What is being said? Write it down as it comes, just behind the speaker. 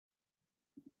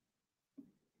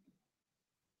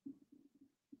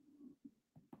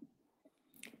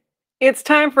It's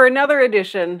time for another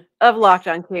edition of Locked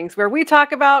On Kings, where we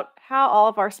talk about how all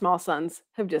of our small sons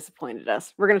have disappointed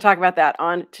us. We're going to talk about that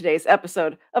on today's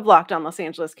episode of Locked On Los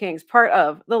Angeles Kings, part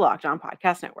of the Locked On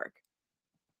Podcast Network.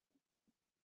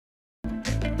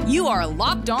 You are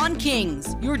Locked On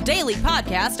Kings, your daily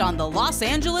podcast on the Los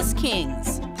Angeles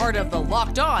Kings, part of the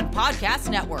Locked On Podcast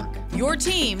Network, your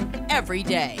team every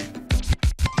day.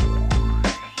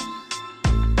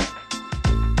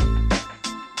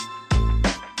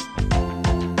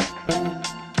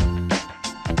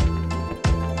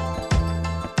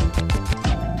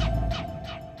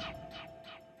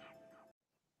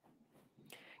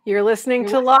 You're listening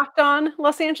to Locked On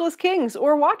Los Angeles Kings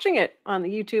or watching it on the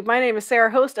YouTube. My name is Sarah,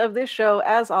 host of this show.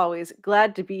 As always,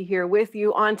 glad to be here with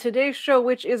you on today's show,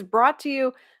 which is brought to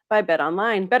you by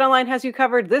BetOnline. BetOnline has you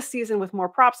covered this season with more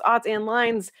props, odds, and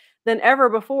lines than ever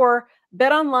before.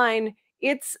 BetOnline,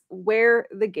 it's where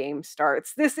the game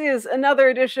starts. This is another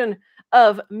edition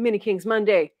of Mini Kings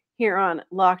Monday here on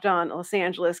Locked On Los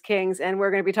Angeles Kings, and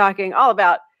we're going to be talking all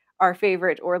about our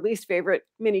favorite or least favorite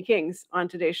mini Kings on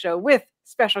today's show with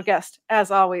special guest, as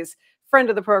always, friend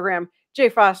of the program, Jay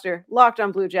Foster, Locked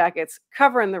On Blue Jackets,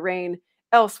 covering the rain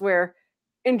elsewhere,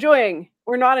 enjoying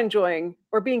or not enjoying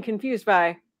or being confused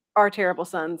by our terrible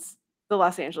sons, the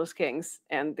Los Angeles Kings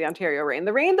and the Ontario Reign.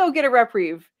 The Reign, they'll get a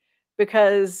reprieve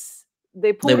because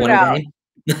they pulled it out.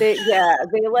 They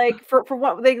like for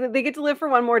what they get to live for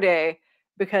one more day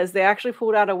because they actually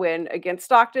pulled out a win against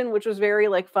Stockton, which was very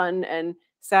like fun and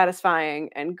satisfying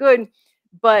and good,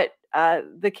 but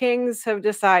the Kings have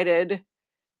decided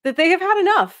that they have had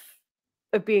enough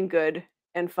of being good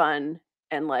and fun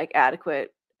and like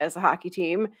adequate as a hockey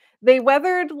team. They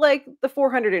weathered like the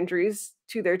 400 injuries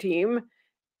to their team.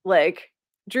 Like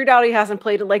Drew Doughty hasn't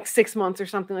played in like 6 months or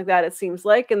something like that, it seems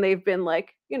like, and they've been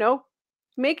like,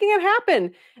 making it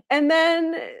happen. And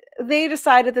then they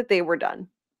decided that they were done.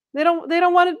 They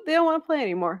don't want to play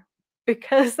anymore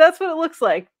because that's what it looks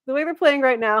like. The way they're playing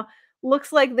right now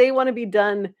looks like they want to be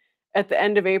done at the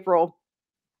end of April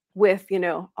with,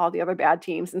 all the other bad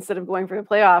teams instead of going for the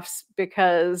playoffs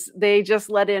because they just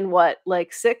let in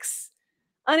 6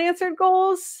 unanswered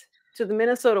goals to the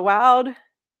Minnesota Wild.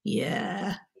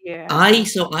 Yeah. Yeah.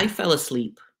 I fell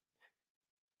asleep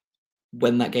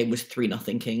when that game was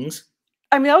 3-0 Kings.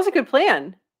 I mean, that was a good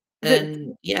plan.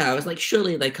 And I was like,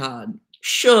 surely they can't.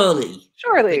 Surely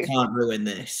they can't ruin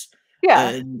this.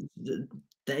 Yeah. And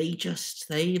they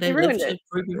ruined lived it. to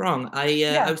prove me wrong.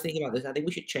 I was thinking about this. I think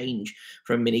we should change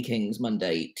from Mini Kings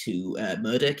Monday to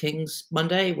Murder Kings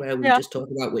Monday, where we just talk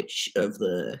about which of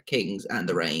the Kings and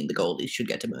the Reign, the goalies, should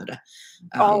get to murder.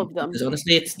 All of them. Because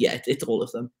honestly, it's all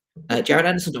of them. Jared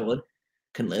Anderson-Dolan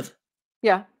can live.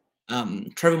 Yeah.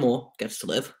 Trevor Moore gets to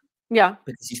live. Yeah.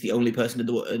 Because he's the only person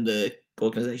in the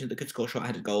organization that could score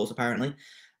short-handed goals, apparently.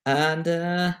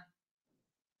 And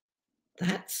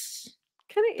that's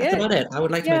about it. I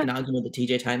would like to make an argument that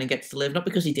TJ Tynan gets to live, not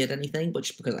because he did anything, but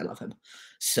just because I love him.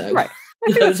 So right.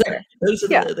 those are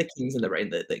the Kings in the Reign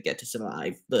that get to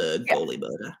survive the goalie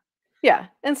murder. Yeah.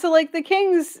 And so like the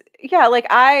Kings, like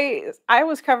I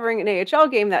was covering an AHL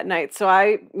game that night. So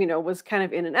I, was kind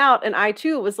of in and out. And I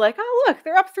too was like, oh, look,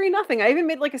 they're up 3-0. I even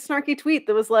made like a snarky tweet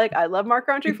that was like, I love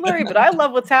Marc-Andre Fleury, but I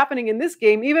love what's happening in this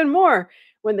game even more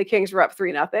when the Kings were up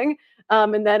 3-0.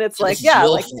 And then it's like,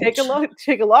 take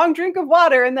a long drink of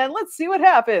water and then let's see what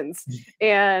happens.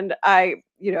 And I,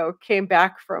 came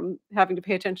back from having to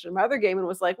pay attention to my other game and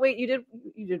was like, wait, you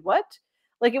did what?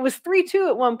 Like it was 3-2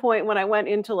 at one point when I went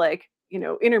into like,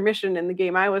 intermission in the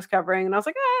game I was covering. And I was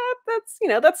like, that's,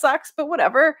 that sucks, but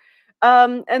whatever.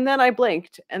 And then I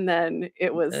blinked and then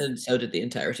it was. And so did the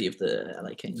entirety of the LA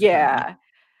Kings. Yeah.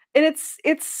 And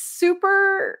it's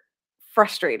super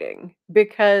frustrating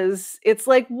because it's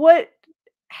like, what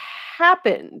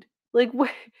happened? Like,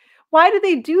 why do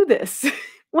they do this?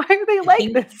 Why are they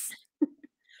like this?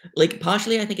 Like,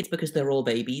 partially, I think it's because they're all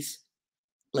babies.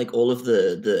 Like, all of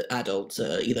the adults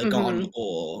are either gone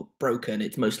or broken.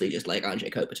 It's mostly just, like,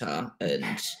 Andrzej Kopitar and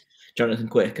Jonathan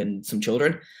Quick and some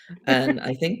children. And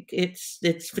I think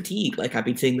it's fatigue. Like, I've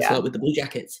been seeing this a lot with the Blue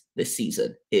Jackets this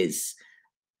season, there's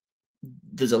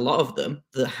a lot of them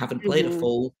that haven't played a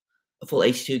full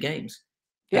 82 games.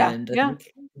 Yeah, and I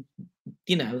think,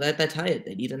 they're tired.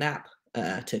 They need a nap.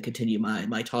 To continue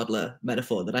my toddler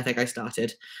metaphor that I think I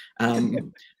started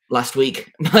last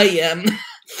week. My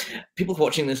people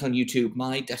watching this on YouTube,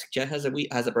 my desk chair has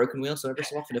a broken wheel, so every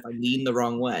so often if I lean the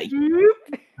wrong way,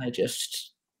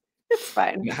 it's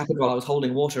fine. It happened while I was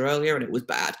holding water earlier, and it was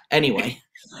bad. Anyway,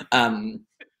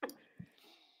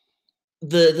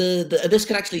 this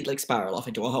could actually like spiral off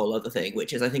into a whole other thing,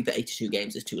 which is I think that 82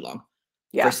 games is too long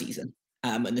for a season.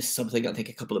 And this is something I think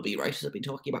a couple of beat writers have been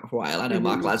talking about for a while. I know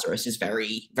Mark Mhm. Lazarus is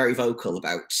very, very vocal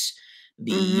about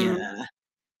the Mhm.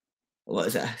 what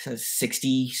is it, a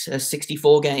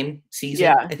 64 game season,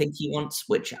 Yeah. I think he wants,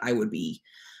 which I would be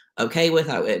okay with.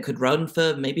 It could run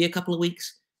for maybe a couple of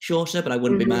weeks shorter, but I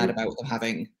wouldn't be mad Mhm. about them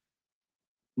having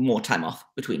more time off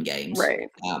between games. Right.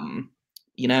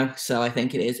 So I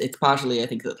think it's partially, I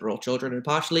think, that they're all children, and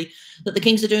partially that the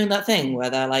Kings are doing that thing where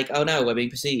they're like, oh no, we're being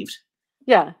perceived.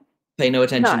 Yeah. Pay no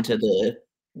attention Not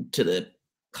to the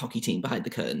hockey team behind the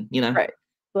curtain, you know? right.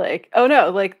 Like, oh no,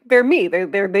 like they're me.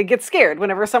 They get scared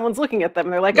whenever someone's looking at them.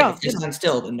 They're like, Yeah, oh, if they stand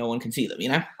still, then no one can see them, you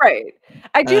know? right.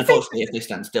 I And do think, unfortunately, if they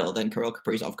stand still, then Kirill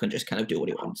Kaprizov can just kind of do what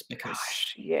he oh wants because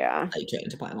gosh, yeah, of they turn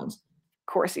into pylons.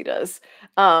 course he does.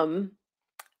 Um,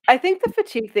 I think the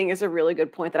fatigue thing is a really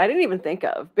good point that I didn't even think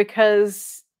of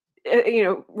because,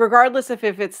 regardless if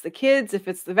it's the kids, if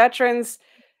it's the veterans,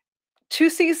 2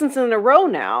 seasons in a row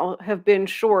now have been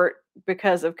short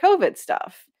because of COVID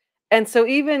stuff. And so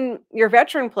even your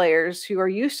veteran players who are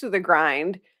used to the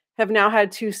grind have now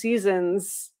had 2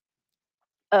 seasons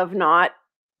of not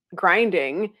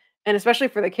grinding, and especially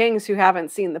for the Kings who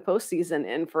haven't seen the postseason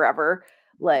in forever,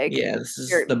 like, Yeah, this is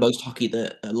you're the most hockey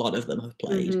that a lot of them have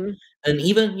played. Mhm, And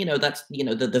even, that's,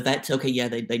 the vets, okay, yeah,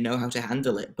 they know how to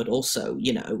handle it, but also,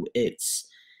 it's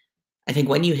I think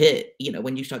when you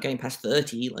start getting past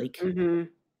 30, like, mhm,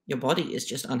 your body is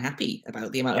just unhappy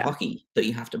about the amount of yeah, hockey that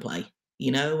you have to play,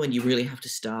 and you really have to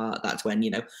start. That's when,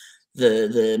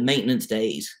 the maintenance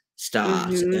days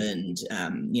start. mhm.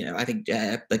 And, I think,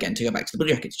 again, to go back to the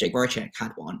Blue Jackets, Jake Voracek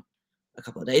had one a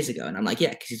couple of days ago. And I'm like, yeah,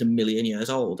 because he's a million years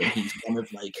old and he's one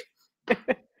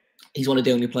of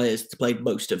the only players to play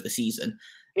most of the season.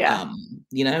 Yeah,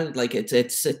 Like it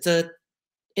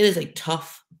is a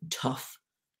tough, tough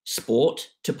sport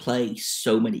to play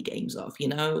so many games of,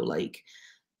 like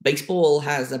baseball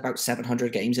has about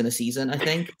 700 games in a season, I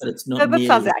think, but it's not that nearly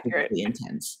sounds as accurate. physically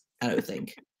intense, I don't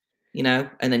think, and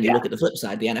then you Yeah, look at the flip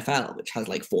side, the NFL, which has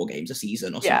like 4 games a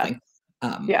season or yeah, something.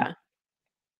 Um, yeah,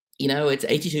 it's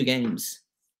 82 games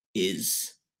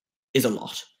is a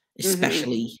lot, mhm,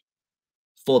 especially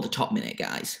for the top minute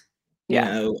guys,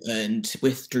 yeah, and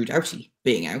with Drew Doughty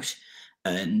being out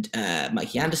and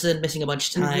Mikey Anderson missing a bunch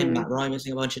of time, mhm. Matt Roy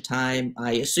missing a bunch of time.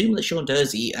 I assume that Sean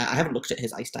Durzi, I haven't looked at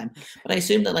his ice time, but I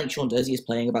assume that like Sean Durzi is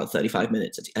playing about 35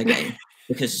 minutes a game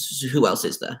because who else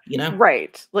is there,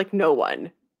 Right, like, no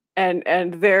one. And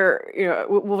there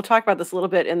we'll talk about this a little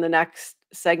bit in the next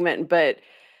segment, but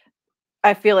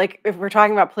I feel like if we're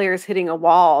talking about players hitting a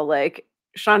wall, like,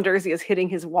 Sean Durzi is hitting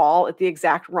his wall at the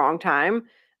exact wrong time,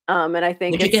 and I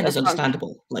think Which it's again a is func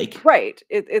understandable. Like right,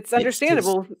 it's it's his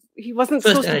understandable. He wasn't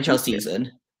first supposed to NHL be here.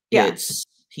 season. Yeah,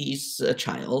 He's a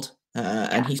child, and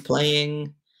yeah. he's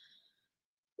playing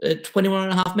 21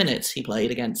 and a half minutes he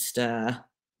played against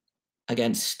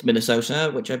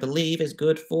Minnesota, which I believe is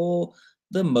good for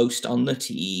the most on the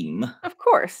team. Of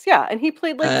course, yeah, and he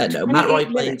played, like, No, Matt Roy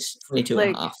 28 played minutes, 22 and a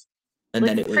like half, and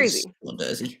then it was crazy. Sean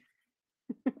Durzi.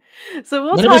 So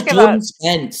we'll And then it was talk about Jordan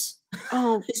Spence.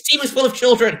 oh, His team is full of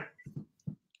children.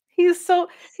 he's so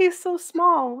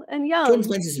small and Jordan young.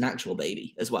 Spence is an actual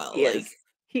baby as well. He Like, is.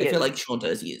 He I feel is. like Sean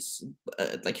Durzi is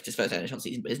like it's his first NHL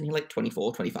season, but isn't he like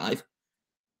 24, 25?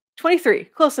 23,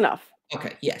 close enough.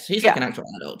 Okay, yeah, so he's like Yeah, an actual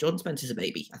adult. Jordan Spence is a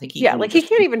baby. I think he yeah, only like, he just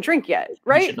can't even drink yet, he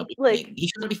right? should not be Like playing. He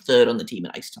should not be third on the team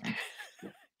in ice time.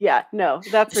 yeah, no,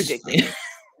 that's This is fine. ridiculous.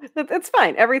 It's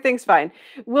fine. Everything's fine.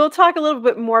 We'll talk a little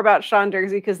bit more about Sean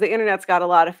Durzi because the internet's got a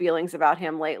lot of feelings about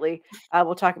him lately.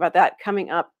 We'll talk about that coming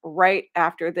up right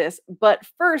after this. But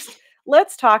first,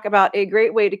 let's talk about a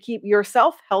great way to keep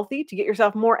yourself healthy, to get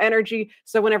yourself more energy.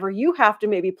 So whenever you have to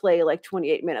maybe play like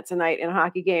 28 minutes a night in a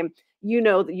hockey game, you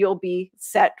know that you'll be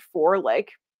set for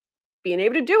like being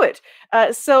able to do it.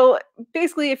 So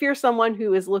basically, if you're someone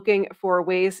who is looking for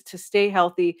ways to stay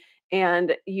healthy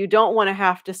and you don't want to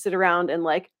have to sit around and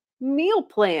like meal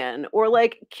plan or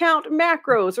like count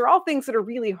macros or all things that are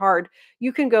really hard,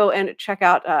 you can go and check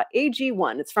out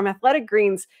AG1. It's from Athletic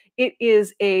Greens. It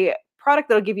is a product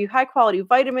that'll give you high quality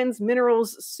vitamins,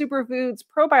 minerals, superfoods,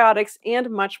 probiotics, and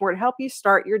much more to help you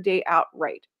start your day out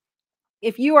right.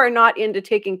 If you are not into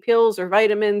taking pills or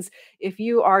vitamins, if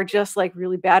you are just like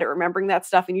really bad at remembering that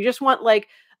stuff and you just want like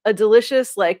a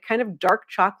delicious, like kind of dark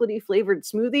chocolatey flavored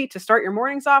smoothie to start your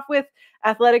mornings off with,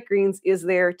 Athletic Greens is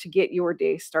there to get your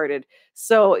day started.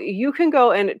 So you can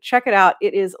go and check it out.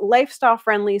 It is lifestyle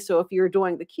friendly. So if you're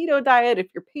doing the keto diet, if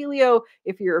you're paleo,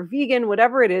 if you're a vegan,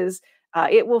 whatever it is,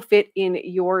 it will fit in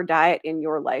your diet, in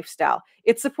your lifestyle.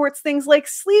 It supports things like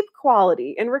sleep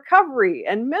quality and recovery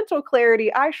and mental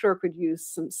clarity. I sure could use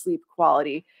some sleep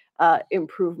quality.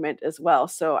 improvement as well.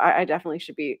 So I definitely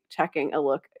should be taking a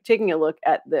look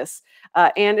at this.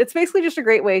 And it's basically just a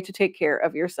great way to take care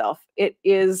of yourself. It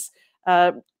is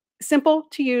simple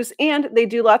to use, and they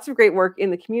do lots of great work in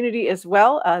the community as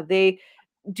well. They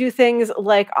do things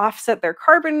like offset their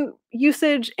carbon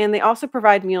usage, and they also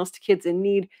provide meals to kids in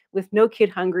need with No Kid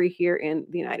Hungry here in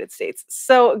the United States.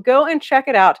 So go and check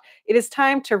it out. It is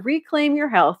time to reclaim your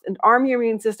health and arm your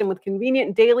immune system with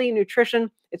convenient daily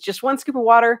nutrition. It's just one scoop of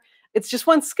water. It's just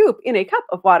one scoop in a cup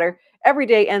of water every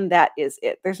day, and that is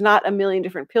it. There's not a million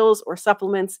different pills or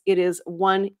supplements. It is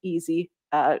one easy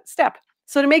step.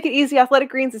 So to make it easy, Athletic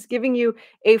Greens is giving you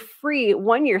a free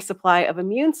 1-year supply of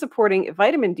immune-supporting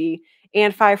vitamin D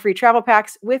and 5 free travel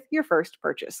packs with your first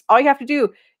purchase. All you have to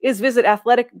do is visit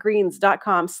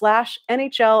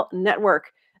athleticgreens.com/NHL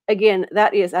network. Again,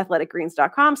 that is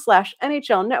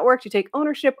athleticgreens.com/NHL network to take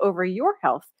ownership over your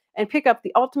health and pick up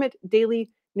the ultimate daily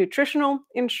nutritional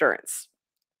insurance.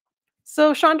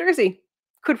 So Sean Durzi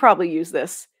could probably use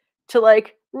this to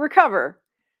recover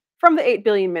from the 8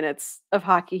 billion minutes of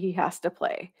hockey he has to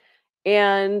play.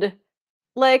 And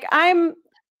I'm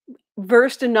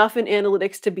versed enough in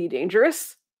analytics to be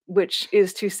dangerous, which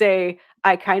is to say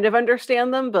I kind of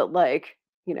understand them, but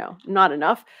not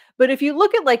enough. But if you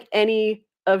look at any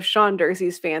of Sean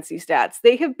Durzi's fancy stats,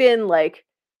 they have been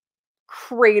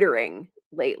cratering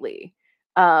lately.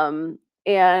 And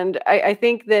I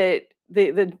think that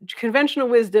the conventional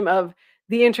wisdom of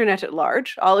the internet at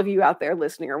large, all of you out there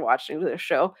listening or watching to this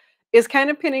show, is kind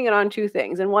of pinning it on two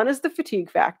things. And one is the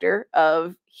fatigue factor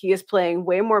of he is playing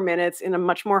way more minutes in a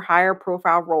much more higher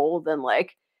profile role than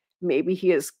maybe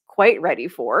he is quite ready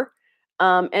for.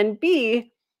 And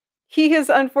B, he has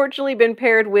unfortunately been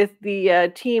paired with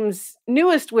the team's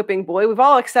newest whipping boy. We've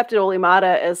all accepted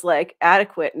Olimata as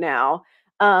adequate now.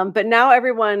 But now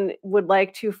everyone would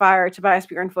like to fire Tobias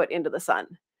Bjornfot into the sun,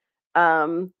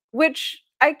 which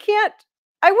I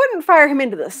wouldn't fire him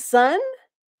into the sun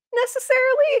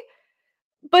necessarily,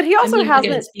 but he also hasn't.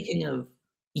 Again, speaking of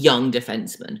young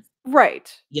defensemen,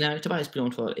 right? Tobias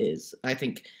Bjornfot is, I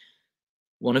think,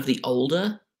 one of the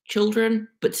older children,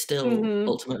 but still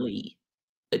ultimately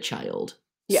a child.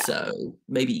 Yeah. So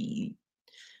maybe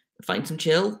find some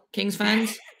chill, Kings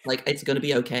fans. It's going to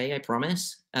be okay, I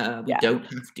promise. We don't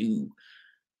have to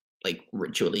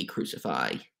ritually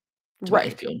crucify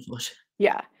Tobias Bjornfot.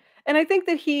 Yeah. And I think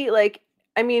that he's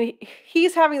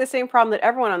having the same problem that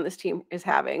everyone on this team is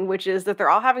having, which is that they're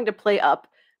all having to play up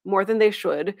more than they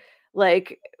should.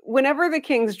 Whenever the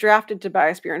Kings drafted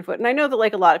Tobias Bjornfot, and I know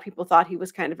that a lot of people thought he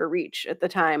was kind of a reach at the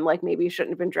time, maybe he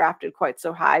shouldn't have been drafted quite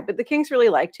so high, but the Kings really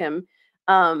liked him.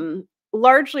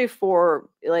 Largely for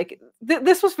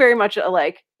this was very much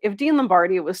if Dean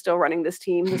Lombardi was still running this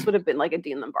team, this would have been a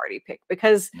Dean Lombardi pick,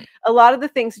 because a lot of the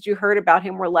things that you heard about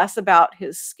him were less about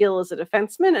his skill as a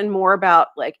defenseman and more about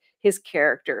his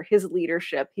character, his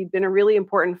leadership. He'd been a really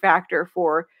important factor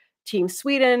for Team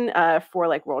Sweden, for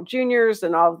World Juniors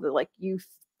and all of the youth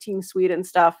Team Sweden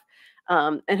stuff,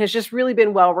 and has just really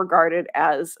been well regarded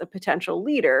as a potential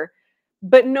leader.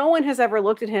 But no one has ever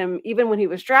looked at him, even when he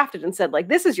was drafted, and said,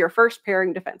 this is your first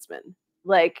pairing defenseman.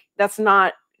 That's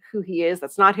not who he is.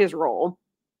 That's not his role.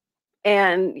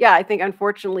 And yeah, I think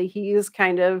unfortunately he's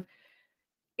kind of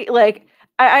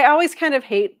I always kind of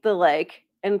hate the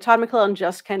and Todd McClellan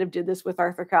just kind of did this with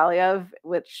Arthur Kaliev,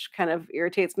 which kind of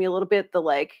irritates me a little bit.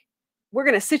 We're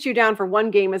going to sit you down for one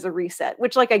game as a reset,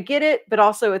 which I get it, but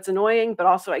also it's annoying, but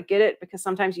also I get it because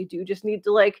sometimes you do just need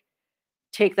to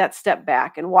take that step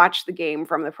back and watch the game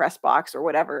from the press box or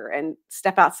whatever and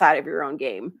step outside of your own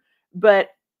game. But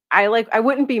I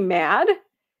wouldn't be mad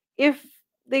if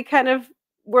they kind of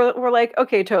were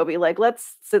okay, Toby,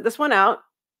 let's sit this one out.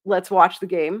 Let's watch the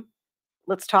game.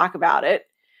 Let's talk about it.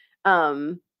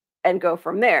 And go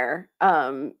from there.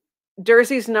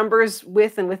 Durzi's numbers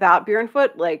with and without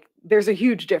Bjornfot, there's a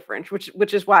huge difference,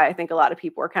 which is why I think a lot of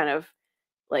people are kind of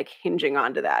hinging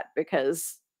onto that,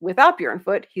 because without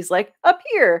Bjornfot, he's up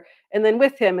here. And then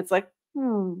with him, it's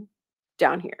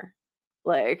down here.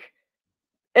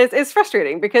 It's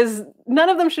frustrating because none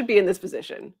of them should be in this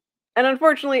position. And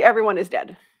unfortunately, everyone is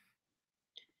dead.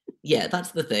 Yeah,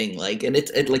 that's the thing. And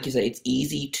it's like you say, it's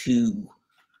easy to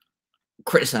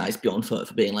criticize Bjornfot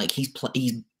for being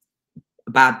he's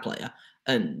a bad player.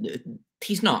 And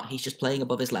he's not. He's just playing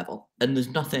above his level. And there's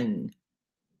nothing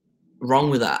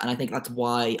wrong with that, and I think that's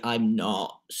why I'm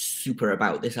not super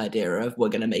about this idea of we're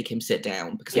going to make him sit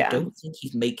down, because I don't think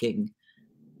he's making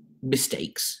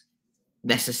mistakes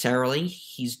necessarily.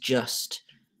 He's just,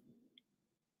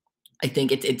 I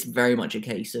think it's very much a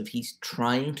case of he's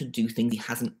trying to do things he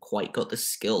hasn't quite got the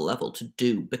skill level to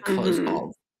do because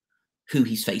of who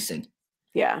he's facing.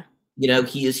 Yeah. You know,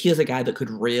 he is a guy that could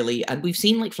really, and we've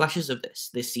seen like flashes of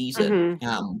this season.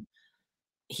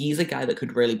 He's a guy that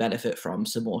could really benefit from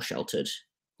some more sheltered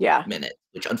Yeah. minutes,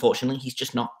 which unfortunately he's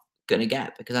just not gonna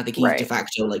get because I think he's de Right.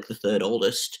 facto like the third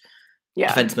oldest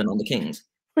Yeah. defenseman on the Kings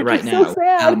Which right is so now.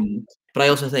 sad. But I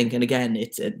also think, and again,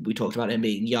 we talked about him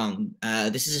being young.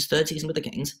 This is his third season with the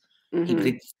Kings. He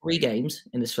played 3 games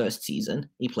in his first season.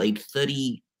 He played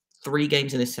 33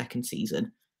 games in his second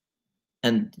season,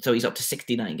 and so he's up to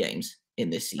 69 games in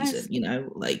this season. Nice. You know,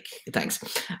 like thanks.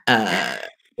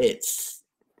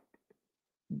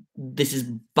 This is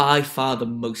by far the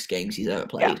most games he's ever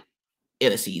played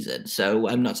in a season. So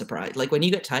I'm not surprised. Like when you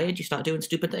get tired, you start doing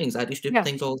stupid things. I do stupid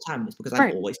things all the time. It's because I'm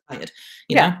Right. always tired,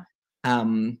 you know?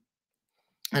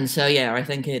 And so yeah, I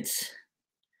think it's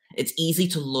easy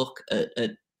to look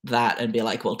at that and be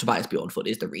like, well, Tobias Bjornfot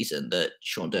is the reason that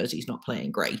Sean Durzi's not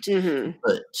playing great.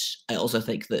 But I also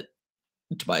think that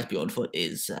Tobias Bjornfot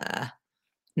is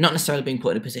not necessarily being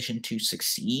put in a position to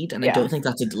succeed, and I don't think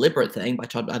that's a deliberate thing by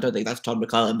Todd. I don't think that's Todd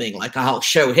McClellan being like, "I'll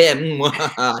show him,"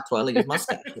 twirling his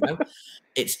mustache. You know,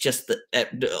 it's just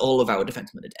that all of our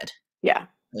defensemen are dead. Yeah,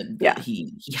 and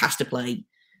he has to play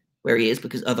where he is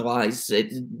because otherwise,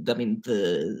 I mean,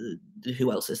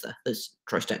 who else is there? There's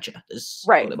Troy Stetcher. There's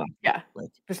right. Yeah, like,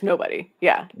 there's nobody.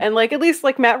 Yeah, and like at least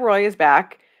like Matt Roy is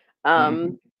back.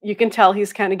 You can tell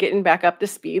he's kind of getting back up to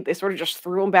speed. They sort of just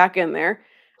threw him back in there.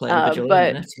 But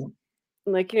minutes,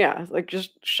 like like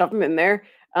just shove him in there.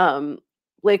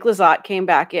 Blake Lizotte came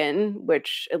back in,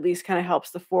 which at least kind of helps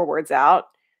the forwards out.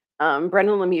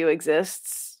 Brendan Lemieux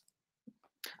exists.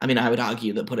 I mean, I would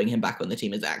argue that putting him back on the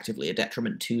team is actively a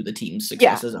detriment to the team's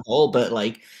success as a whole, but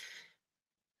like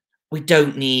we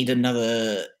don't need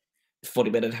another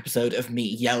 40-minute episode of me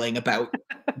yelling about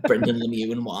Brendan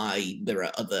Lemieux and why there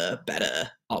are other better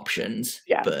options.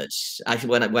 But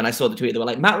when I saw the tweet, they were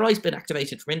like, Matt Roy's been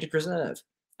activated from injured reserve.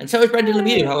 And so is Brendan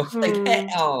Lemieux. I was like,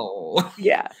 oh.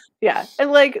 Yeah.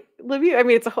 And like Lemieux, I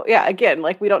mean, it's a whole, again,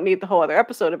 like we don't need the whole other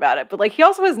episode about it, but like he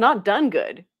also has not done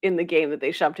good in the game that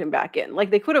they shoved him back in. Like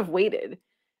they could have waited.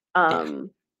 And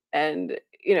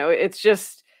you know,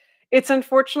 it's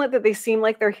unfortunate that they seem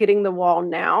like they're hitting the wall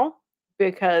now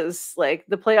because like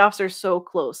the playoffs are so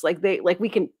close. Like we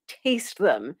can taste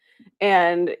them.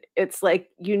 And it's like,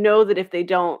 you know, that if they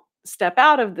don't step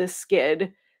out of this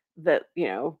skid that, you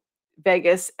know,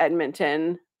 Vegas,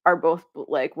 Edmonton are both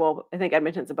like, well, I think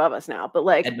Edmonton's above us now, but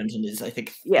like Edmonton is, I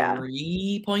think,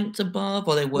 3 points above,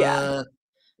 or they were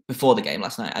before the game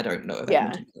last night. I don't know if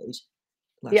Edmonton played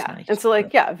last night. And so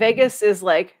like, Vegas is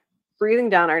like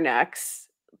breathing down our necks.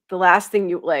 The last thing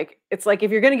you like, it's like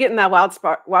if you're gonna get in that wild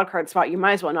card spot, you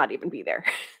might as well not even be there.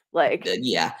 Like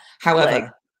However, like,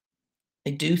 I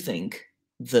do think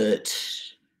that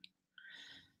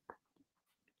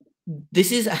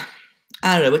this is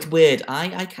I don't know, it's weird.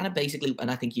 I kind of basically, and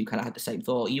I think you kind of had the same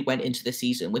thought, you went into the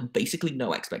season with basically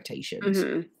no expectations.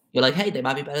 You're like, hey, they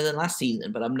might be better than last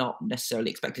season, but I'm not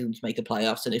necessarily expecting them to make the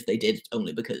playoffs, and if they did, it's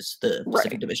only because the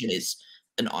Pacific Division is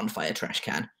an on-fire trash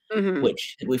can,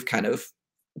 which we've kind of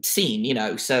seen, you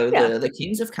know. So the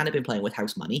Kings have kind of been playing with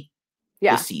house money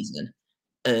this season.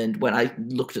 And when I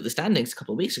looked at the standings a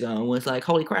couple of weeks ago and was like,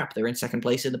 holy crap, they're in second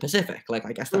place in the Pacific. Like,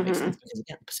 I guess that makes sense because,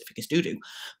 again, the Pacific is doo-doo.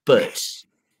 But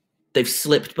they've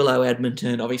slipped below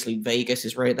Edmonton. Obviously, Vegas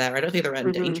is right there. I don't think they're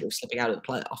in danger of slipping out of the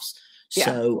playoffs.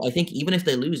 So I think even if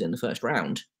they lose in the first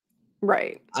round,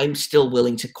 I'm still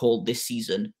willing to call this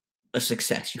season a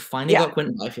success. You finally got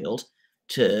Quentin Byfield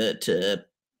to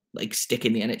like stick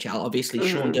in the NHL. Obviously,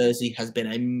 Sean Durzi has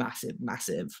been a massive,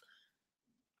 massive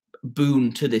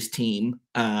boon to this team.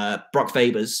 Brock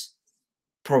Faber's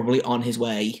probably on his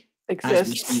way as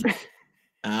we speak.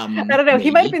 I don't know.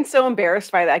 He might have been so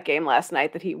embarrassed by that game last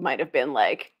night that he might have been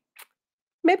like,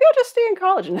 maybe I'll just stay in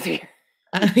college another year.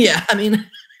 I mean,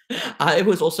 I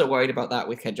was also worried about that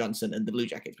with Ken Johnson and the Blue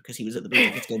Jackets because he was at the Blue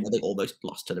Jackets game where they almost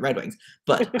lost to the Red Wings.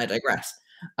 But I digress.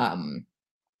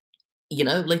 You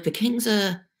know, like the Kings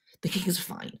are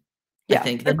fine. I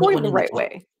think they're going the right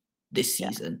way this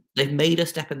season. They've made a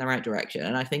step in the right direction,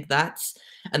 and I think that's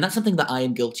something that I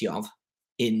am guilty of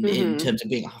in terms of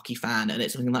being a hockey fan, and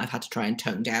it's something that I've had to try and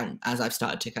tone down as I've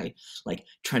started to kind of like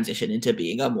transition into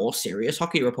being a more serious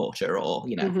hockey reporter, or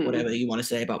you know whatever you want to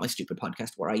say about my stupid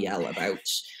podcast where I yell about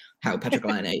how Patrick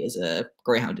Laine is a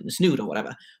greyhound in the snoot or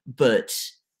whatever. But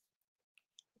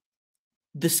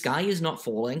the sky is not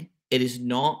falling. It is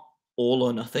not all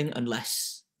or nothing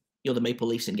unless you're the Maple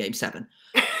Leafs in Game 7.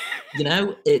 You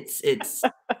know, it's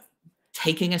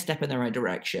taking a step in the right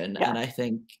direction. And I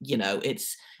think, you know,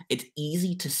 it's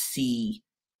easy to see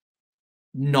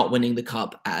not winning the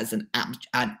cup as an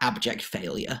abject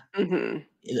failure.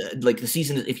 Like the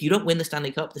season, if you don't win the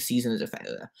Stanley Cup, the season is a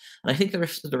failure. And I think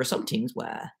there are some teams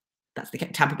where that's the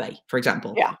case. Tampa Bay, for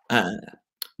example,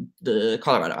 the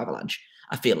Colorado Avalanche.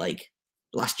 I feel like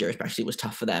last year especially was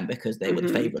tough for them because they were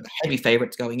the heavy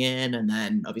favorites going in, and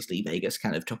then obviously Vegas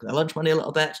kind of took their lunch money a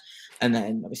little bit, and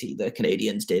then obviously the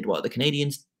Canadians did what the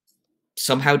Canadians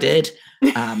somehow did.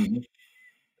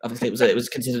 Obviously, it was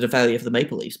considered a failure for the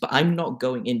Maple Leafs, but I'm not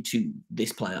going into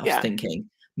this playoffs thinking,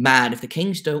 man, if the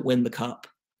Kings don't win the cup,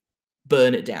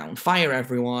 burn it down, fire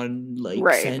everyone,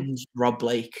 send Rob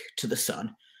Blake to the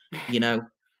sun,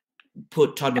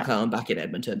 put Todd McClellan back in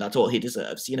Edmonton. That's all he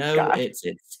deserves.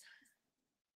 It's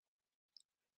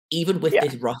even with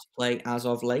this rough play as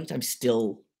of late, I'm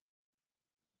still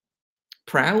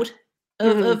proud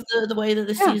of the way that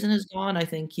this season has gone. I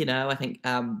think,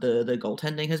 the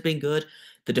goaltending has been good.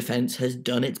 The defense has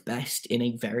done its best in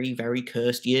a very, very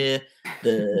cursed year.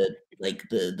 The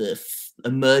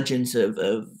emergence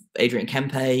of Adrian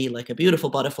Kempe, like a beautiful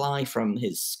butterfly from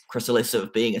his chrysalis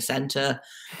of being a center.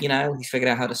 He's figured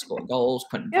out how to score goals.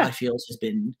 Quentin Byfield has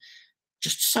been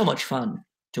just so much fun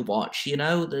to watch. Victor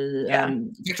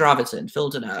Arvidsson,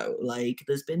 Phil Deneau,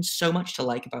 there's been so much to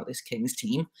like about this Kings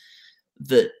team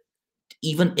that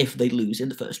even if they lose in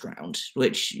the first round,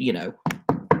 which,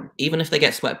 even if they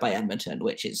get swept by Edmonton,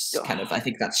 which is kind of, I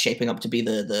think that's shaping up to be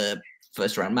the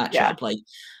first round matchup,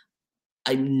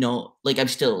 I'm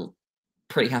still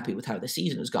pretty happy with how the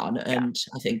season has gone. And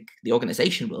I think the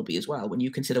organization will be as well when you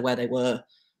consider where they were.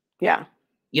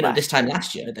 This time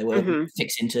last year, they were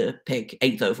fixing to pick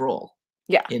 8th overall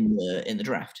in the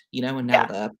draft, and now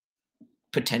they're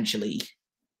potentially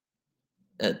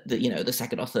the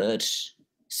second or third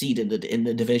seed in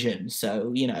the division.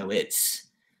 So, it's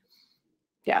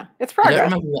it's progress. I don't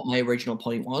remember what my original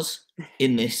point was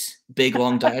in this big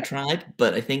long diatribe,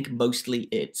 but I think mostly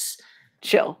it's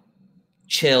chill.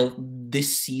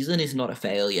 This season is not a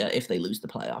failure if they lose the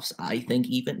playoffs. I think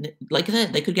even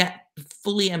they could get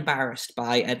fully embarrassed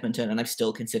by Edmonton, and I'm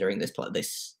still considering this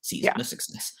season a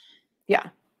success. It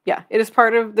is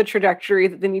part of the trajectory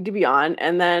that they need to be on.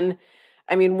 And then,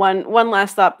 one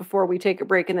last thought before we take a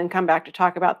break and then come back to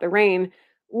talk about the Reign.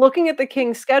 Looking at the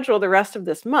Kings' schedule the rest of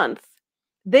this month,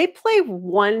 they play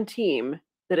one team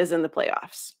that is in the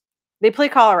playoffs. They play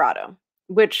Colorado,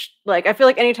 which, I feel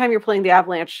like anytime you're playing the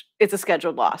Avalanche, it's a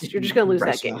scheduled loss. You're just going to lose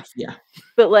that game. Yeah.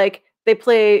 But, they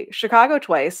play Chicago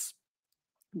twice,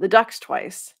 the Ducks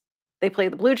twice. They play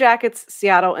the Blue Jackets,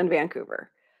 Seattle, and Vancouver.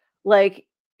 They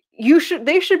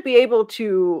should be able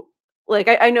to,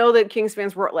 I know that Kings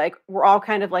fans were all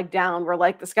kind of down. We're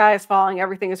the sky is falling.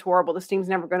 Everything is horrible. This team's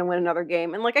never going to win another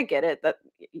game. And I get it that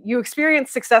you experience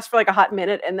success for a hot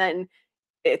minute and then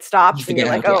it stops. And you're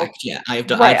like, oh, yeah, I have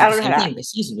done the same thing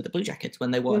this season with the Blue Jackets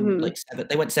when they won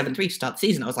they went 7-3 to start the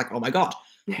season. I was like, oh my God,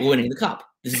 we're winning the cup.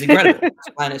 This is incredible.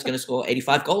 Spanish going to score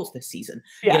 85 goals this season,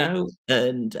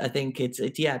 and I think it's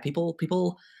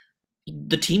people,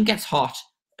 the team gets hot.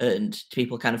 And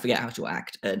people kind of forget how to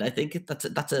act. And I think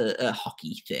that's a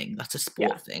hockey thing. That's a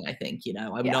sport thing, I think.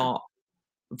 I'm not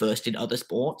versed in other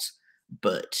sports,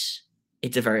 but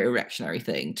it's a very reactionary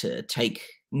thing to take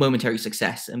momentary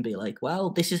success and be like, well,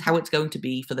 this is how it's going to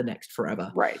be for the next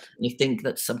forever. Right. And I think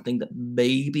that's something that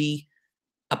maybe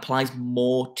applies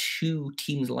more to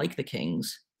teams like the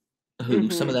Kings,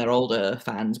 who some of their older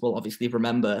fans will obviously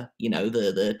remember,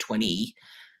 the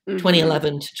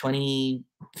 2011 to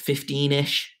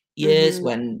 2015-ish years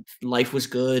when life was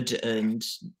good and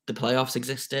the playoffs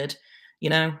existed,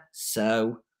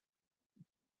 so.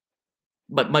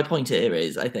 But my point here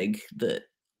is, I think that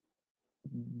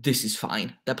this is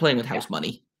fine. They're playing with house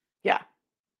money. Yeah.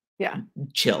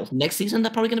 Chill. Next season,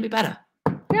 they're probably going to be better.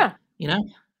 Yeah.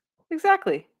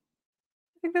 Exactly.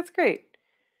 I think that's great.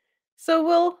 So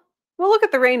we'll look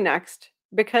at the Reign next,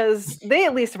 because they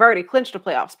at least have already clinched a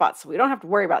playoff spot, so we don't have to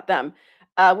worry about them.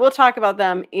 We'll talk about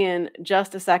them in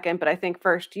just a second, but I think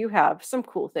first you have some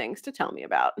cool things to tell me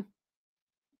about.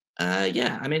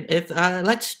 If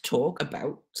let's talk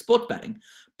about sports betting,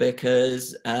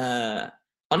 because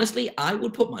honestly, I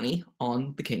would put money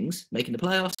on the Kings making the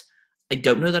playoffs. I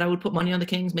don't know that I would put money on the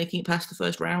Kings making it past the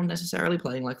first round necessarily,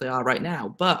 playing like they are right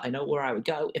now, but I know where I would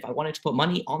go if I wanted to put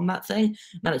money on that thing.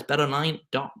 That is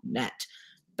betonline.net.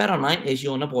 BetOnline is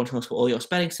your number one source for all your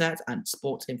betting stats and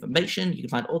sports information. You can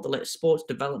find all the latest sports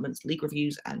developments, league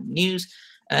reviews, and news,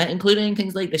 including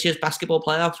things like this year's basketball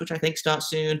playoffs, which I think start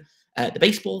soon. The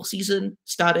baseball season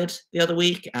started the other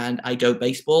week, and I don't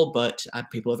baseball, but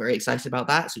people are very excited about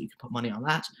that, so you can put money on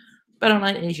that.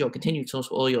 BetOnline is your continued source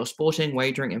for all your sporting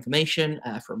wagering information,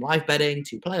 from live betting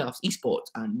to playoffs, esports,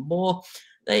 and more.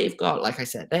 They've got, like I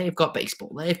said, they've got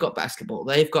baseball, they've got basketball,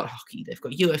 they've got hockey, they've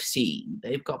got UFC,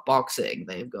 they've got boxing,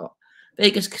 they've got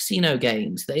Vegas casino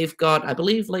games, they've got, I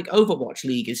believe, like Overwatch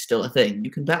League is still a thing. You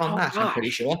can bet on that, I'm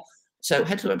pretty sure. So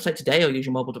head to the website today or use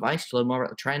your mobile device to learn more about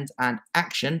the trends and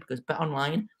action, because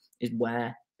BetOnline is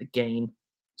where the game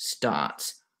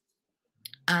starts.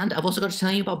 And I've also got to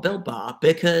tell you about Built Bar,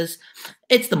 because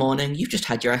it's the morning, you've just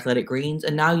had your athletic greens,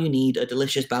 and now you need a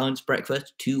delicious balanced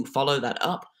breakfast to follow that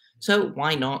up. So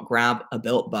why not grab a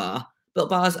Built Bar? Built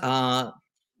Bars are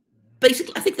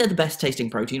basically, I think they're the best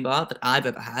tasting protein bar that I've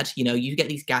ever had. You know, you get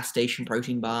these gas station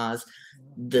protein bars,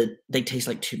 they taste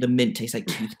like, the mint tastes like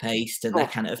toothpaste, and they're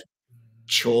kind of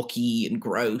chalky and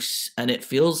gross, and it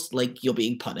feels like you're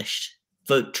being punished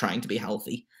for trying to be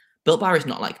healthy. Built Bar is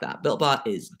not like that. Built Bar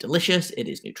is delicious, it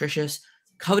is nutritious,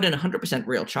 covered in 100%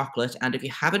 real chocolate, and if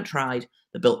you haven't tried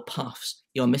the Built Puffs,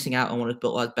 you're missing out on one of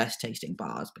Built Bar's best tasting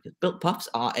bars, because Built Puffs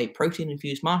are a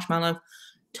protein-infused marshmallow,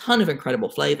 ton of incredible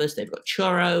flavors. They've got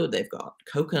churro, they've got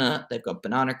coconut, they've got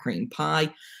banana cream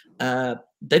pie,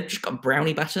 they've just got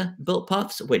brownie batter Built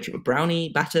Puffs, which brownie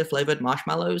batter flavored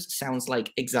marshmallows sounds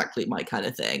like exactly my kind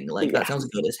of thing. Like, that sounds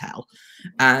good as hell.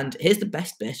 And here's the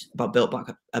best bit about Built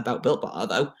Bar,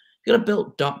 though. If you go to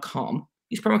built.com,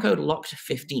 use promo code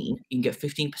LOCKED15. You can get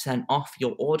 15% off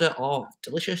your order of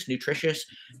delicious, nutritious,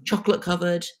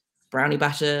 chocolate-covered brownie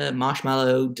batter,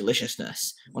 marshmallow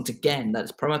deliciousness. Once again,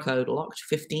 that's promo code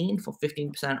LOCKED15 for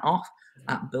 15% off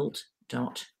at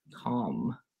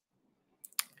built.com.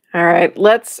 All right,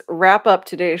 let's wrap up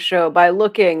today's show by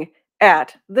looking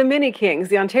at the Mini Kings,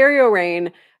 the Ontario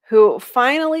Reign, who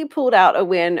finally pulled out a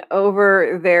win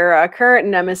over their current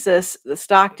nemesis, the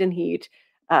Stockton Heat.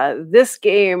 This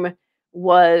game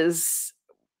was,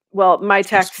 well, my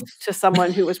text to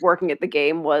someone who was working at the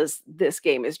game was, this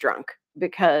game is drunk,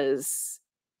 because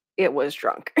it was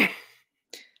drunk.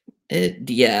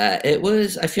 It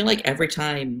was. I feel like every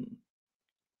time,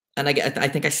 and I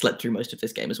think I slept through most of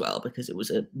this game as well, because it was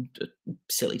a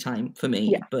silly time for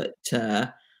me. Yeah. But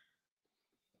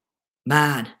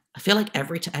man, I feel like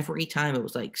every time it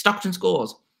was like, Stockton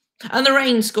scores, and the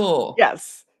Reign score.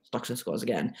 Yes. Stockton scores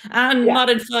again, and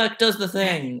Martin Furk does the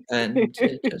thing, and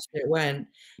it went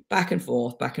back and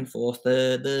forth, back and forth.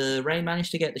 The Reign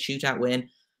managed to get the shootout win,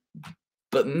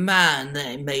 but man,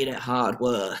 they made it hard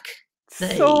work.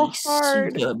 They so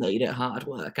hard. super made it hard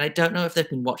work. And I don't know if they've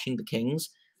been watching the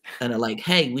Kings and are like,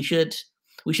 hey, we should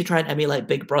try and emulate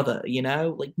Big Brother, you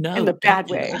know? Like, no, in the bad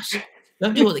don't do way. that.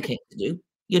 Don't do what the Kings do.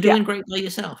 You're doing great by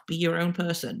yourself. Be your own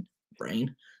person,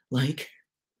 Brain. Like,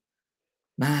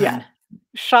 man. Yeah.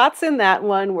 Shots in that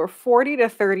one were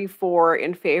 40-34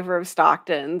 in favor of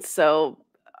Stockton, so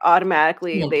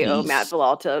automatically they owe Matt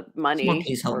Villalta money. Someone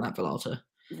please help Matt Villalta.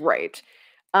 Right.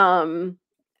 The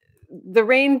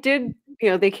Reign did,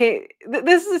 they came.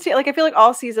 This is a team, like, I feel like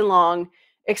all season long,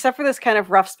 except for this kind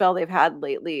of rough spell they've had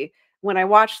lately, when I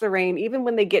watch the Reign, even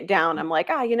when they get down, I'm like,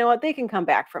 you know what, they can come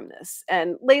back from this.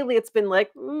 And lately it's been like,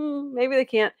 maybe they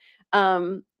can't.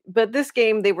 But this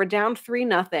game, they were down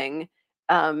 3-0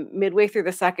 midway through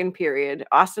the second period.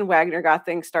 Austin Wagner got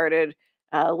things started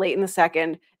late in the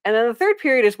second. And then the third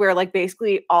period is where, like,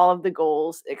 basically all of the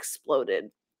goals exploded.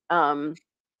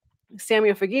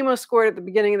 Samuel Fagimo scored at the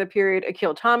beginning of the period.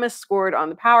 Akil Thomas scored on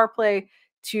the power play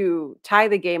to tie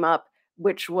the game up,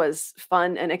 which was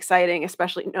fun and exciting,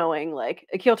 especially knowing, like,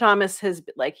 Akil Thomas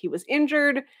he was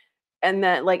injured, and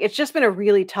that, like, it's just been a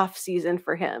really tough season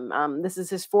for him. This is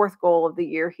his fourth goal of the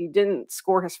year. He didn't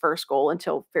score his first goal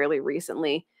until fairly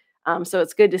recently. So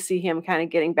it's good to see him kind of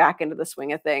getting back into the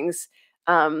swing of things.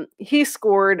 He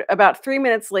scored about 3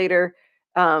 minutes later.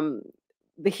 The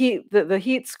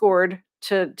Heat scored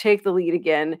to take the lead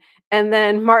again. And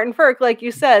then Martin Furk, like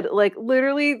you said, like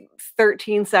literally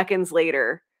 13 seconds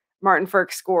later, Martin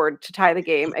Furk scored to tie the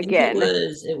game again.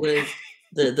 It was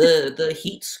the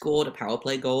Heat scored a power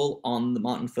play goal on the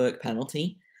Martin Furk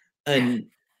penalty, and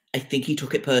I think he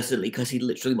took it personally, because he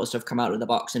literally must have come out of the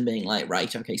box and being like,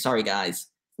 right, okay, sorry guys.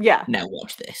 Yeah. Now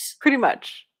watch this. Pretty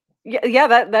much. Yeah,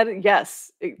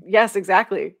 yes,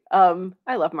 exactly.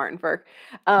 I love Martin Furk.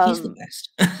 He's the best.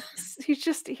 He's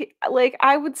just, like,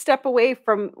 I would step away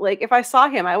from, like, if I saw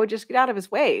him, I would just get out of his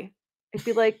way. I'd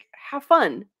be like, have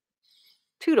fun.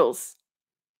 Toodles.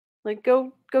 Like,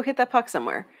 go hit that puck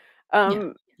somewhere.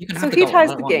 So he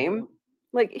ties the game.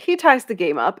 Like, he ties the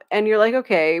game up, and you're like,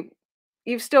 okay,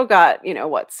 you've still got,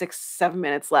 6-7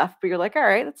 minutes left, but you're like, all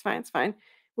right, that's fine, it's fine.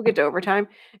 We'll get to overtime.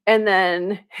 And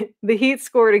then the Heat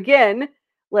scored again,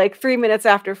 like 3 minutes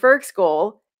after Furk's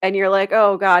goal. and you're like,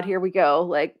 oh God, here we go.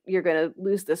 Like, you're gonna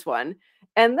lose this one.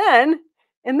 And then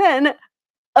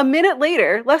a minute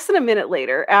later, less than a minute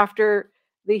later, after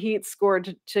the Heat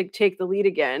scored to take the lead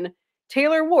again,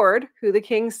 Taylor Ward, who the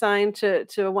Kings signed to a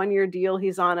 1-year deal,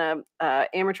 he's on a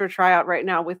amateur tryout right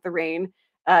now with the Reign.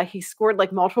 He scored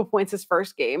like multiple points his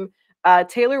first game.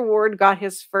 Taylor Ward got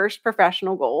his first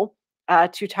professional goal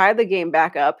to tie the game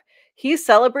back up. He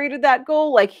celebrated that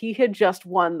goal like he had just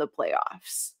won the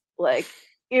playoffs. Like,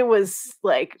 it was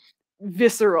like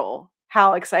visceral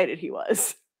how excited he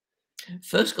was.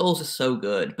 First goals are so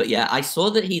good, but yeah, I saw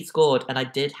that he'd scored, and I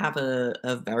did have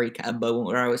a very kind of moment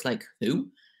where I was like, "Who?"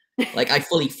 Like, I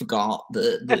fully forgot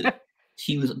that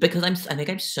he was, because I think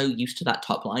I'm so used to that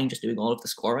top line just doing all of the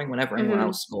scoring whenever anyone Mhm.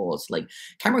 else scores. Like,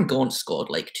 Cameron Gaunt scored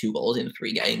like 2 goals in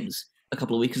 3 games a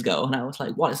couple of weeks ago, and I was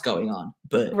like, "What is going on?"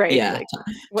 But Right, yeah, like,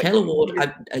 what Taylor Ward,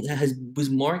 you're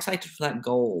was more excited for that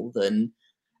goal than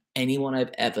anyone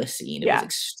I've ever seen. It was yeah,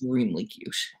 extremely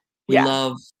cute. We yeah,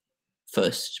 love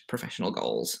first professional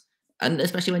goals, and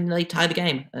especially when they tie the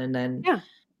game and then yeah,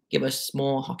 give us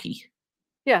more hockey.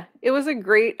 yeah. It was a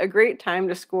great time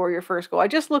to score your first goal. I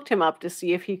just looked him up to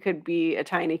see if he could be a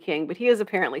tiny king, but he is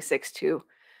apparently 6'2".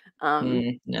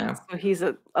 No, So he's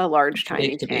a large too big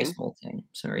tiny to be a king. small king.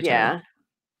 Sorry, Taylor. Yeah,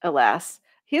 alas.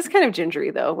 He is kind of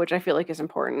gingery though, which I feel like is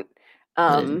important.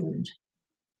 That is Um, important.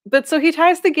 but so he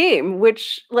ties the game,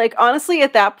 which, like, honestly,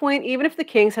 at that point, even if the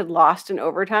Kings had lost in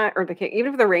overtime, or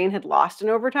even if the Reign had lost in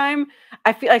overtime,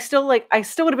 I still would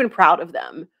have been proud of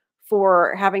them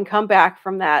for having come back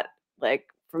from that, like,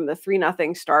 from the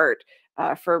 3-0 start,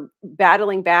 for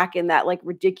battling back in that, like,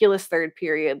 ridiculous third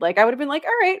period. Like, I would have been like,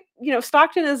 all right,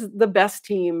 Stockton is the best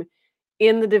team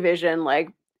in the division, like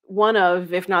one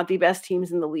of, if not the best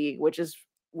teams in the league, which is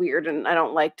weird, and I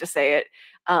don't like to say it.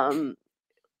 Um,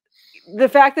 the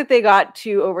fact that they got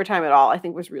to overtime at all, I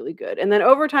think, was really good. And then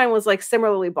overtime was like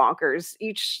similarly bonkers.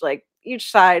 Each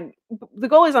side, the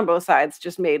goalies on both sides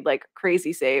just made like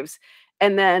crazy saves.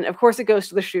 And then of course it goes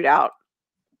to the shootout.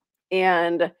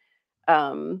 And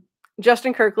um,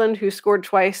 Justin Kirkland, who scored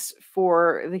twice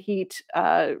for the Heat,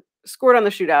 scored on the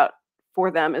shootout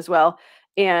for them as well.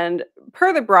 And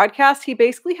per the broadcast, he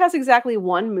basically has exactly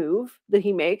one move that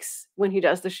he makes when he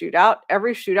does the shootout.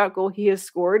 Every shootout goal he has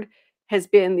scored has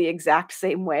been the exact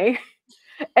same way.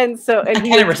 And I he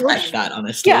kind of has respect scored, that,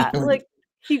 honestly. yeah, like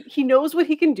he knows what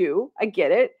he can do. I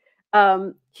get it.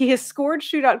 He has scored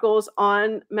shootout goals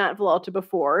on Matt Villalta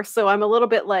before, so I'm a little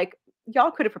bit like, y'all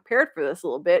could have prepared for this a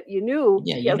little bit. You knew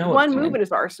Yeah, he you has know what's one move coming. in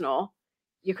his arsenal.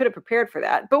 You could have prepared for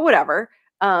that, but whatever.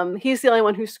 He's the only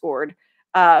one who scored.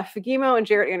 Fagimo and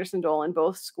Jarrett Anderson Dolan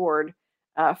both scored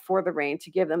for the Reign to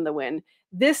give them the win.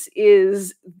 This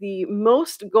is the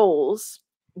most goals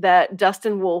that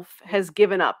Dustin Wolf has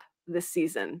given up this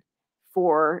season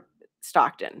for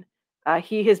Stockton.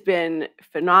 He has been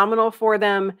phenomenal for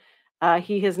them.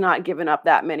 He has not given up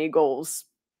that many goals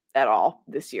at all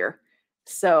this year.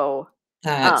 So,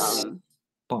 That's um,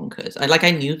 bonkers.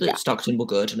 I knew that yeah. Stockton were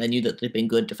good, and I knew that they've been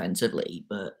good defensively,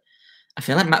 but I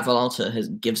feel like Matt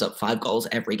Villalta gives up 5 goals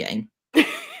every game. And the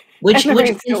Which Reign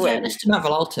in still win. fairness to Matt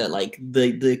Villalta, like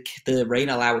the Reign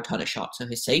allow a ton of shots, so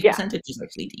his save Yeah. percentage is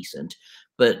actually decent.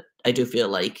 But I do feel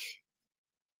like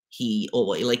he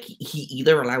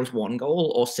either allows 1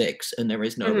 goal or 6, and there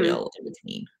is no Hmm. real in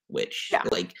between. Which, Yeah.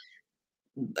 like,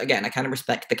 again, I kind of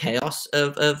respect the chaos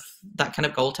of that kind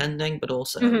of goaltending, but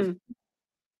also, Hmm.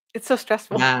 It's so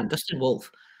stressful. man, Dustin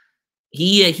Wolf.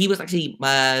 He was actually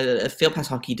Field Pass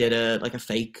Hockey did a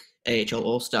fake AHL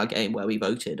All Star game where we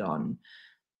voted on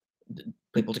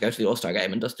people to go to the All Star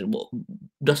game, and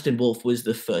Dustin Wolf was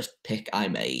the first pick I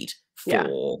made Yeah.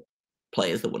 for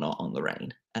players that were not on the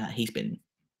Reign. He's been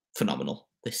phenomenal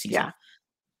this season. Yeah.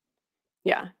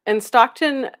 Yeah. And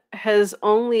Stockton has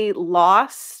only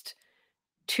lost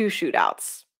 2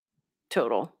 shootouts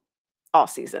total all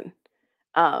season.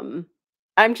 Um,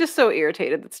 I'm just so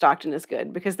irritated that Stockton is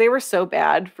good because they were so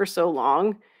bad for so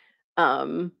long.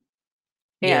 Um,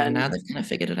 Yeah, and now they've kind of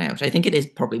figured it out. I think it is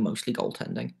probably mostly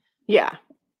goaltending. yeah,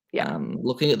 yeah.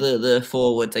 Looking at the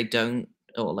forwards, I don't,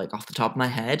 or like off the top of my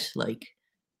head, like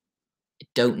I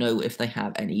don't know if they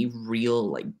have any real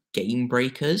like game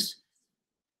breakers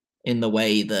in the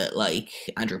way that like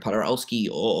Andrew Podorowski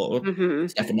or Hmm.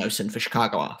 Stefan Noesen for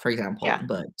Chicago are, for example. Yeah.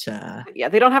 But Yeah.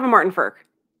 They don't have a Martin Ferk.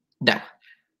 no,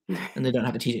 and they don't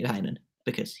have a TJ Heinen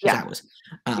because he's Yeah. ours.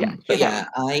 Yeah. But He's out. yeah,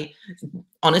 I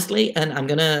honestly, and I'm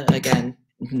gonna again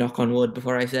knock on wood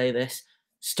before I say this.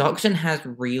 Stockton has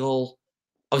real.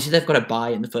 Obviously, they've got a bye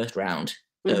in the first round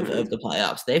Hmm. of the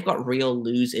playoffs. They've got real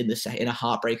lose in in a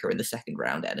heartbreaker in the second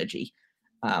round energy.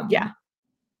 Yeah.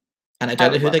 And I I don't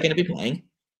know would who love they're it. going to be playing.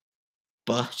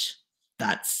 but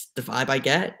that's the vibe I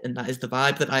get, and that is the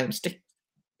vibe that I am sticking.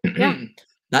 Yeah.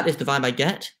 That is the vibe I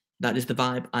get. That is the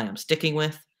vibe I am sticking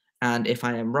with. And if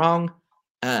I am wrong,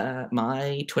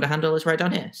 my Twitter handle is right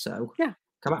down here. So Yeah.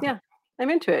 come on. Yeah. I'm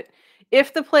into it.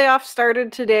 If the playoffs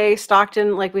started today,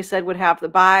 Stockton, like we said, would have the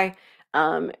bye.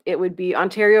 It would be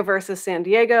Ontario versus San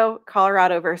Diego,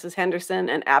 Colorado versus Henderson,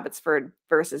 and Abbotsford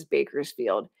versus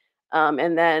Bakersfield.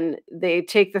 And then they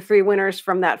take the 3 winners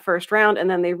from that first round, and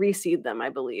then they reseed them, I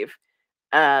believe.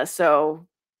 So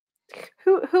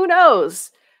who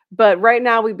knows? But right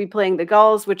now we'd be playing the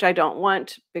Gulls, which I don't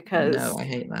want because No, I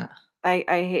hate that.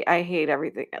 I hate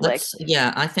everything.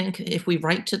 Yeah, I think if we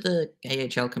write to the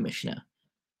AHL commissioner,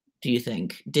 do you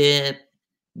think, dear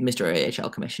Mr. AHL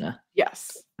commissioner,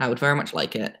 Yes. I would very much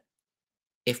like it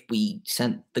if we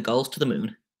sent the Gulls to the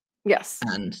moon. Yes.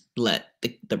 And let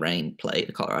the Reign play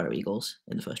the Colorado Eagles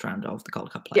in the first round of the Calder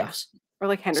Cup Yeah. playoffs. Or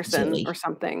like Henderson Sincerely, or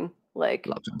something like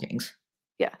Locked On Kings.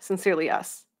 Yeah, sincerely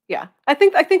us. Yeah. I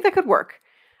think that could work.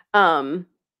 We'll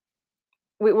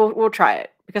try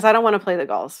it because I don't want to play the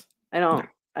Gulls. I don't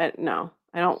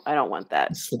want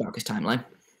that. It's the darkest timeline.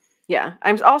 Yeah.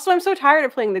 I'm so tired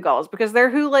of playing the Gulls because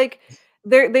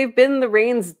they've been the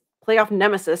Reign's playoff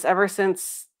nemesis ever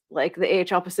since like the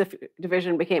AHL Pacific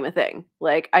division became a thing.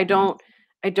 Like I don't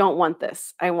want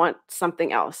this. I want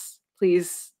something else.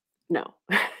 Please no.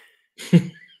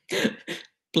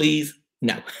 Please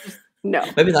no. No.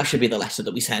 Maybe that should be the letter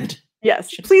that we send.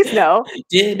 Yes. Please no.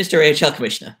 Dear Mr. AHL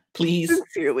Commissioner, please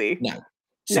Sincerely. no.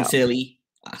 Sincerely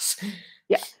us.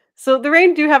 Yeah. So the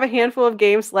Reign do have a handful of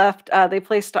games left. They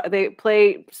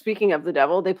play. Speaking of the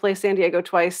devil, they play San Diego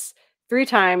twice, 3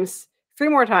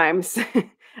 more times.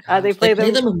 They play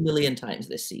them a million times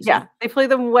this season. Yeah, they play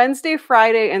them Wednesday,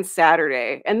 Friday, and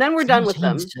Saturday, and then we're done with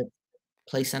them. To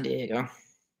play San Diego.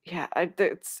 Yeah,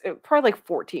 it's probably like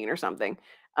 14 or something.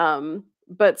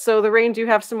 But so the Reign do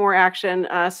have some more action.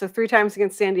 So 3 times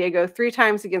against San Diego, 3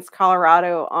 times against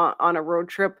Colorado on a road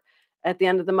trip at the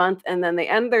end of the month, and then they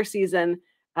end their season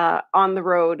on the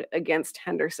road against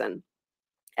Henderson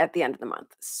at the end of the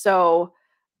month. So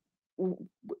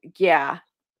yeah,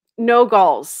 no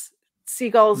Gulls,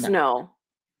 Seagulls, no.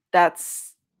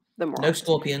 That's the moral. No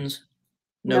Scorpions,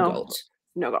 no Gulls.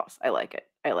 No Gulls. I like it.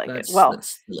 Well,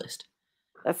 that's the list.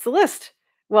 That's the list.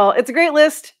 Well, it's a great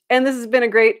list, and this has been a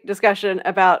great discussion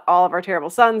about all of our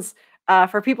terrible sons.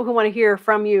 For people who want to hear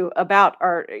from you about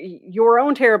your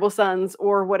own terrible sons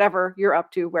or whatever you're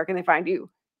up to, where can they find you?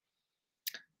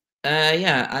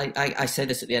 I say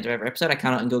this at the end of every episode. I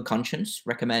cannot in good conscience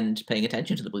recommend paying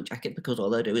attention to the Blue Jacket because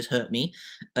all they do is hurt me,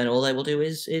 and all they will do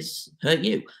is hurt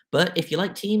you. But if you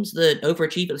like teams that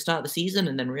overachieve at the start of the season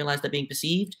and then realize they're being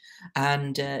perceived,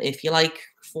 and if you like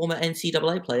former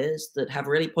NCAA players that have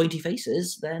really pointy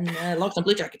faces, then Locked On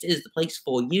Blue Jackets is the place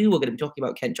for you. We're going to be talking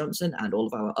about Kent Johnson and all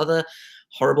of our other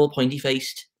horrible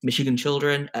pointy-faced Michigan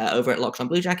children over at Locked On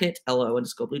Blue Jacket,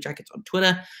 LO_Blue Jackets on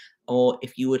Twitter. Or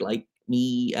if you would like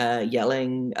me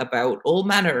yelling about all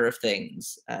manner of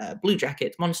things, Blue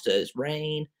Jackets, Monsters,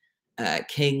 Reign,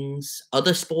 Kings,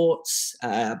 other sports,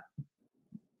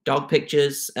 dog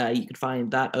pictures, you can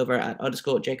find that over at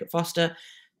 _Jacob Foster.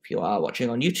 If you are watching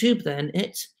on YouTube, then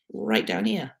it's right down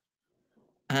here.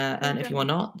 And if you are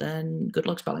not, then good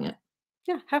luck spelling it.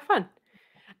 Yeah, have fun.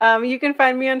 You can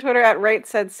find me on Twitter at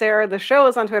RightSaidSarah. The show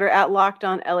is on Twitter at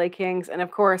LockedOnLAKings. And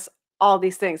of course, all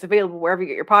these things available wherever you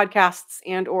get your podcasts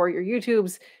and or your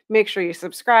YouTubes. Make sure you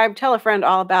subscribe, tell a friend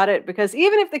all about it, because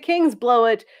even if the Kings blow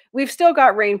it, we've still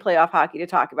got Reign playoff hockey to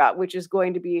talk about, which is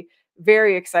going to be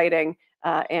very exciting.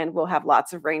 And we'll have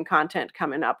lots of Reign content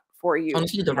coming up for you.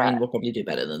 Honestly, the Reign will probably do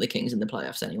better than the Kings in the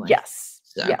playoffs anyway. Yes.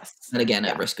 So, yes. And again,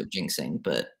 at risk of jinxing,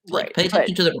 but right. Pay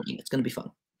attention to the Reign. It's going to be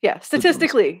fun. Yeah,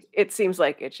 statistically, it seems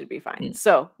like it should be fine.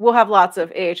 So we'll have lots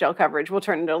of AHL coverage. We'll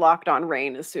turn into Locked On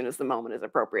Reign as soon as the moment is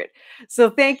appropriate. So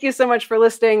thank you so much for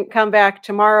listening. Come back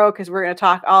tomorrow because we're going to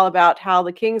talk all about how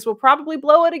the Kings will probably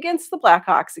blow it against the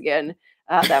Blackhawks again.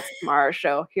 That's tomorrow's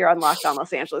show here on Locked On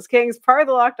Los Angeles Kings, part of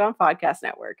the Locked On Podcast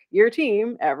Network. Your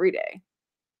team every day.